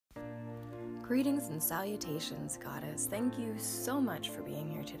Greetings and salutations, Goddess. Thank you so much for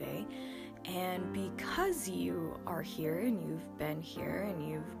being here today. And because you are here and you've been here and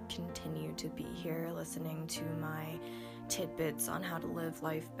you've continued to be here listening to my tidbits on how to live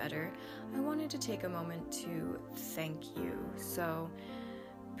life better, I wanted to take a moment to thank you. So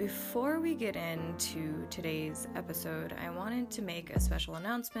before we get into today's episode, I wanted to make a special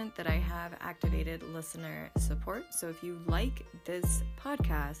announcement that I have activated listener support. So if you like this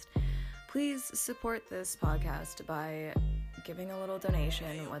podcast, please support this podcast by giving a little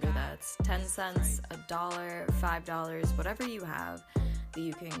donation, whether that's 10 cents, $1, $5, whatever you have that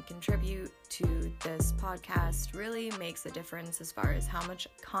you can contribute to this podcast really makes a difference as far as how much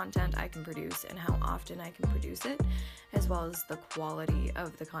content I can produce and how often I can produce it, as well as the quality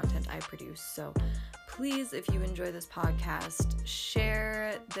of the content I produce. So please, if you enjoy this podcast,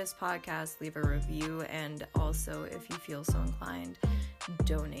 share this podcast, leave a review, and also, if you feel so inclined,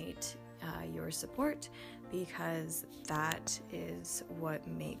 donate your support, because that is what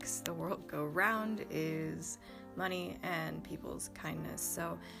makes the world go round, is money and people's kindness.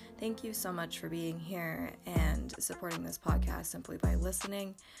 So thank you so much for being here and supporting this podcast simply by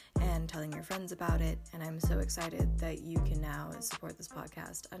listening and telling your friends about it. And I'm so excited that you can now support this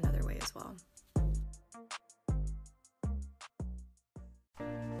podcast another way as well.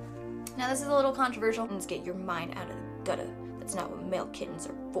 Now this is a little controversial. Let's get your mind out of the gutter. That's not what male kittens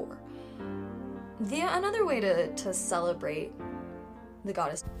are for. Another way to celebrate the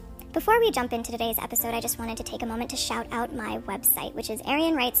goddess. Before we jump into today's episode, I just wanted to take a moment to shout out my website, which is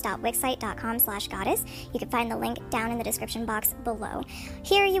arianwrites.wixsite.com/goddess. You can find the link down in the description box below.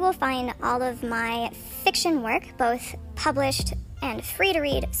 Here you will find all of my fiction work, both published and free to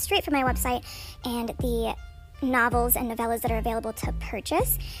read straight from my website, and the novels and novellas that are available to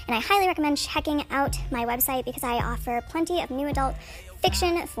purchase. And I highly recommend checking out my website because I offer plenty of new adult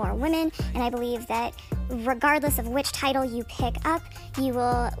fiction for women, and I believe that regardless of which title you pick up, you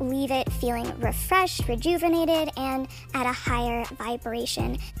will leave it feeling refreshed, rejuvenated, and at a higher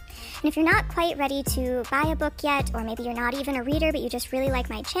vibration. And if you're not quite ready to buy a book yet, or maybe you're not even a reader, but you just really like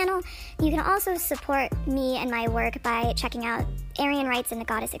my channel, you can also support me and my work by checking out Arian Writes and the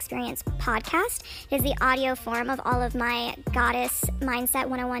Goddess Experience podcast. It is the audio form of all of my Goddess Mindset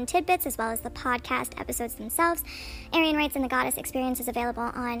 101 tidbits, as well as the podcast episodes themselves. Arian Writes and the Goddess Experience is available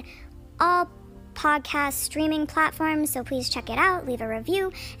on all podcast streaming platforms, so please check it out, leave a review.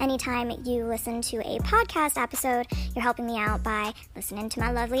 Anytime you listen to a podcast episode, you're helping me out by listening to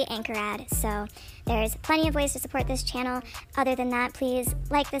my lovely anchor ad. So there's plenty of ways to support this channel. Other than that, please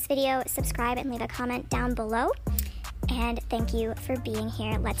like this video, subscribe, and leave a comment down below. And thank you for being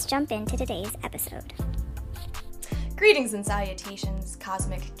here. Let's jump into today's episode. Greetings and salutations,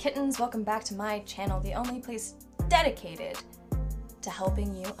 cosmic kittens. Welcome back to my channel, the only place dedicated to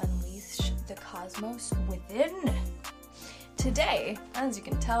helping you unleash the cosmos within. Today, as you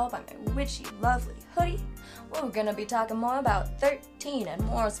can tell by my witchy lovely hoodie, we're gonna be talking more about 13, and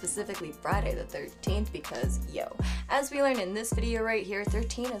more specifically Friday the 13th, because as we learned in this video right here,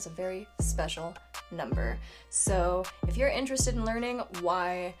 13 is a very special number. So if you're interested in learning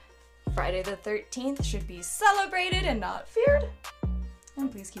why Friday the 13th should be celebrated and not feared, then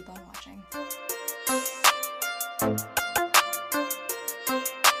please keep on watching.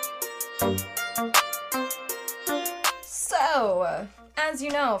 So, as you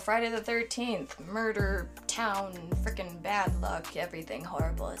know, Friday the 13th, murder, town, frickin' bad luck, everything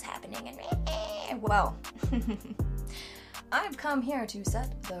horrible is happening, and well, I've come here to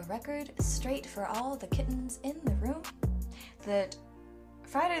set the record straight for all the kittens in the room that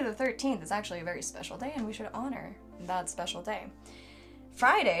Friday the 13th is actually a very special day, and we should honor that special day.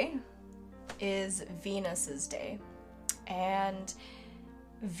 Friday is Venus's day, and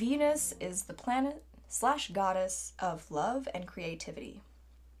Venus is the planet / goddess of love and creativity.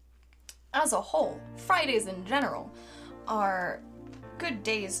 As a whole, Fridays in general are good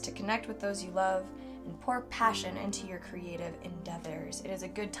days to connect with those you love and pour passion into your creative endeavors. It is a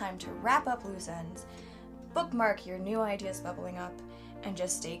good time to wrap up loose ends, bookmark your new ideas bubbling up, and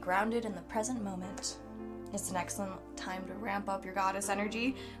just stay grounded in the present moment. It's an excellent time to ramp up your goddess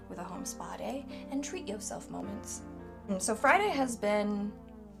energy with a home spa day and treat yourself moments. So Friday has been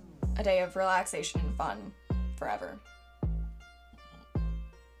a day of relaxation and fun forever.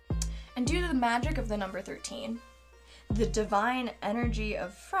 And due to the magic of the number 13, the divine energy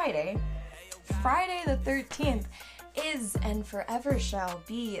of Friday, Friday the 13th is and forever shall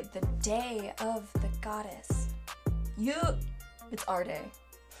be the day of the goddess. It's our day.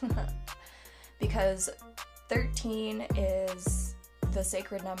 Because 13 is the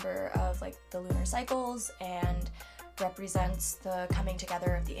sacred number of like the lunar cycles and represents the coming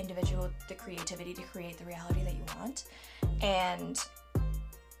together of the individual, the creativity to create the reality that you want. And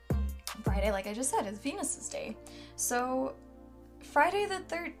Friday, like I just said, is Venus's day. So Friday the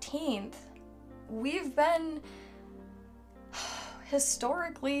 13th, we've been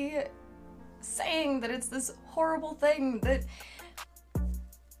historically saying that it's this horrible thing that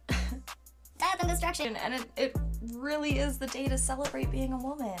death and destruction. And it really is the day to celebrate being a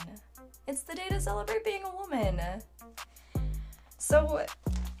woman. It's the day to celebrate being a woman. So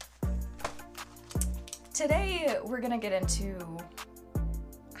today we're gonna get into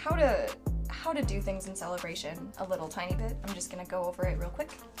how to do things in celebration a little tiny bit. I'm just gonna go over it real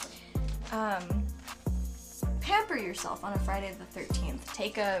quick. Pamper yourself on a Friday the 13th.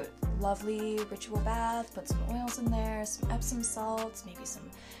 Take a lovely ritual bath, put some oils in there, some Epsom salts, maybe some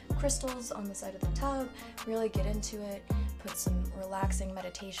crystals on the side of the tub. Really get into it. Put some relaxing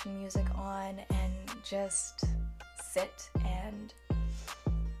meditation music on and just sit and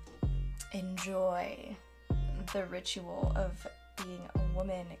enjoy the ritual of being a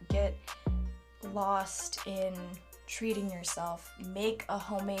woman. Get lost in treating yourself. Make a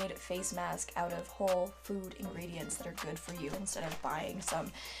homemade face mask out of whole food ingredients that are good for you instead of buying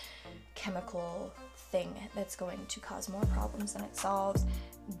some chemical thing that's going to cause more problems than it solves.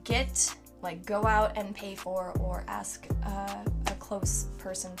 Go out and pay for or ask a close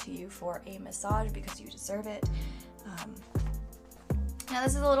person to you for a massage because you deserve it. Now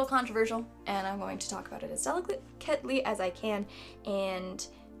this is a little controversial and I'm going to talk about it as delicately as I can. And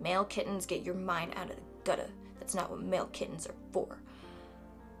male kittens, get your mind out of the gutter. That's not what male kittens are for.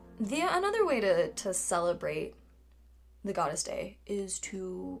 Another way to celebrate the Goddess Day is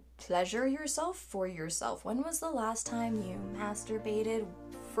to pleasure yourself for yourself. When was the last time you masturbated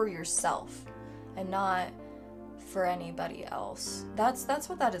for yourself and not for anybody else? That's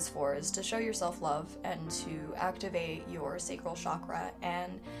what that is for, is to show yourself love and to activate your sacral chakra.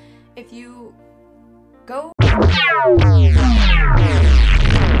 And if you go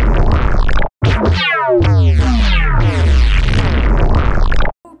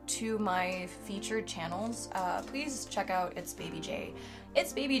to my featured channels, please check out It's Baby J.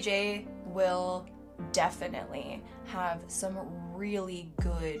 It's Baby J will definitely have some really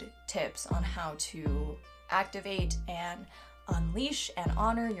good tips on how to activate and unleash and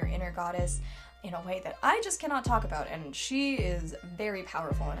honor your inner goddess in a way that I just cannot talk about, and she is very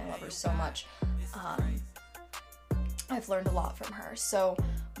powerful and I love her so much. I've learned a lot from her. So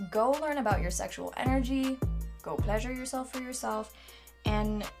go learn about your sexual energy, go pleasure yourself for yourself,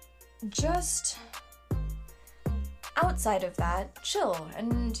 and just outside of that, chill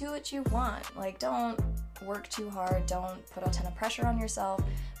and do what you want. Like, don't work too hard, don't put a ton of pressure on yourself.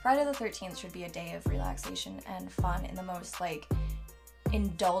 Friday the 13th should be a day of relaxation and fun in the most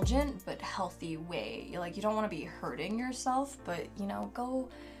indulgent but healthy way. You don't want to be hurting yourself, but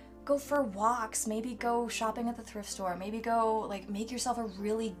go for walks, maybe go shopping at the thrift store, maybe go make yourself a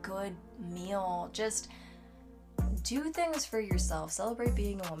really good meal. Just do things for yourself. Celebrate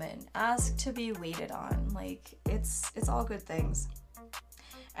being a woman. Ask to be waited on. It's all good things.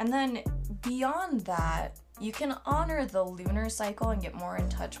 And then beyond that, you can honor the lunar cycle and get more in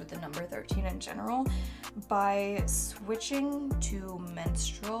touch with the number 13 in general by switching to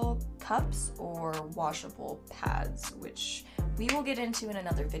menstrual cups or washable pads, which we will get into in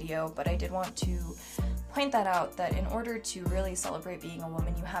another video, but I did want to point that out, that in order to really celebrate being a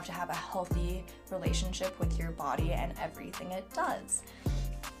woman, you have to have a healthy relationship with your body and everything it does.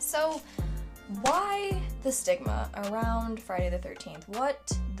 So why the stigma around Friday the 13th?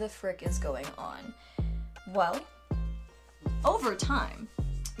 What the frick is going on? Well, over time,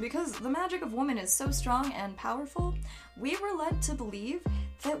 because the magic of woman is so strong and powerful, we were led to believe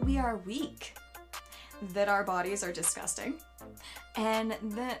that we are weak, that our bodies are disgusting, and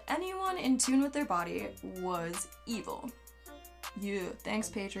that anyone in tune with their body was evil. Yeah, thanks,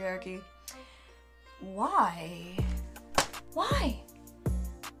 patriarchy. Why? Why?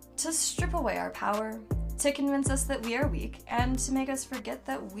 To strip away our power, to convince us that we are weak, and to make us forget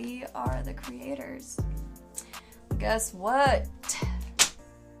that we are the creators. Guess what?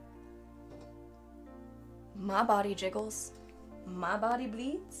 My body jiggles, my body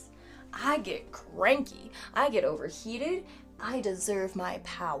bleeds, I get cranky, I get overheated, I deserve my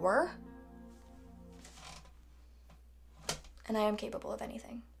power, and I am capable of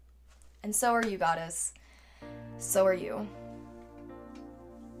anything. And so are you, goddess. So are you.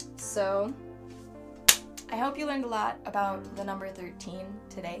 So, I hope you learned a lot about the number 13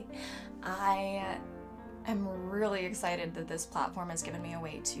 today. I am really excited that this platform has given me a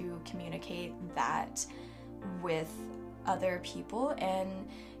way to communicate that with other people, and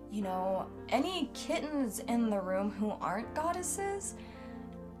you know, any kittens in the room who aren't goddesses,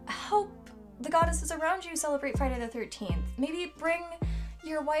 help the goddesses around you celebrate Friday the 13th. Maybe bring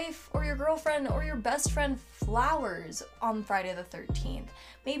your wife or your girlfriend or your best friend flowers on Friday the 13th.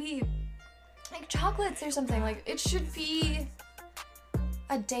 Maybe like chocolates or something. Like, it should be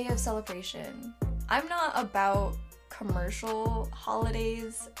a day of celebration. I'm not about commercial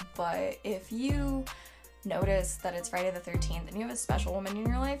holidays, but if you notice that it's Friday the 13th and you have a special woman in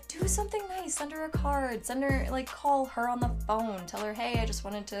your life, do something nice. Send her a card, send her, like, call her on the phone, tell her, hey, I just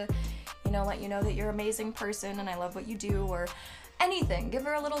wanted to, you know, let you know that you're an amazing person and I love what you do, or anything. Give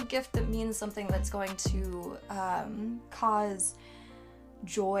her a little gift that means something, that's going to cause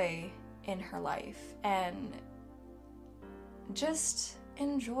joy in her life, and just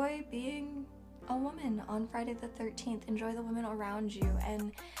enjoy being a woman on Friday the 13th. Enjoy the women around you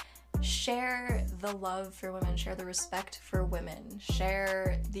and share the love for women, share the respect for women,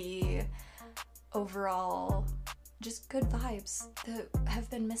 share the overall just good vibes that have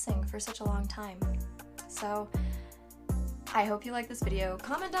been missing for such a long time. So I hope you like this video.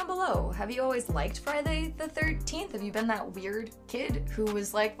 Comment down below. Have you always liked Friday the 13th? Have you been that weird kid who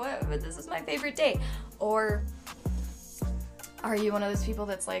was like, what, this is my favorite day? Or are you one of those people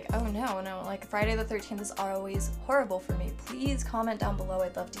that's like, oh no, like Friday the 13th is always horrible for me? Please comment down below.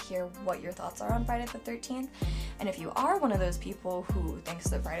 I'd love to hear what your thoughts are on Friday the 13th. And if you are one of those people who thinks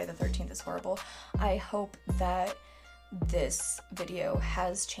that Friday the 13th is horrible, I hope that this video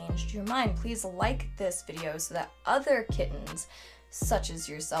has changed your mind. Please like this video so that other kittens such as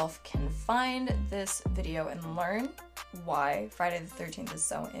yourself can find this video and learn why Friday the 13th is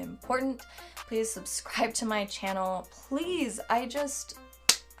so important. Please subscribe to my channel. Please, I just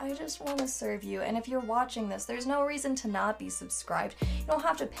want to serve you. And if you're watching this, there's no reason to not be subscribed. You don't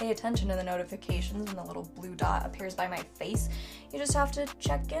have to pay attention to the notifications when the little blue dot appears by my face. You just have to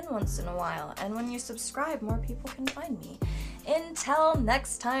check in once in a while. And when you subscribe, more people can find me. Until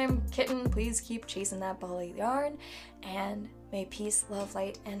next time, kitten, please keep chasing that ball of yarn. And may peace, love,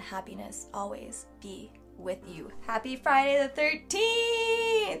 light, and happiness always be with you. Happy Friday the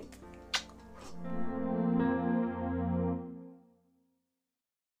 13th!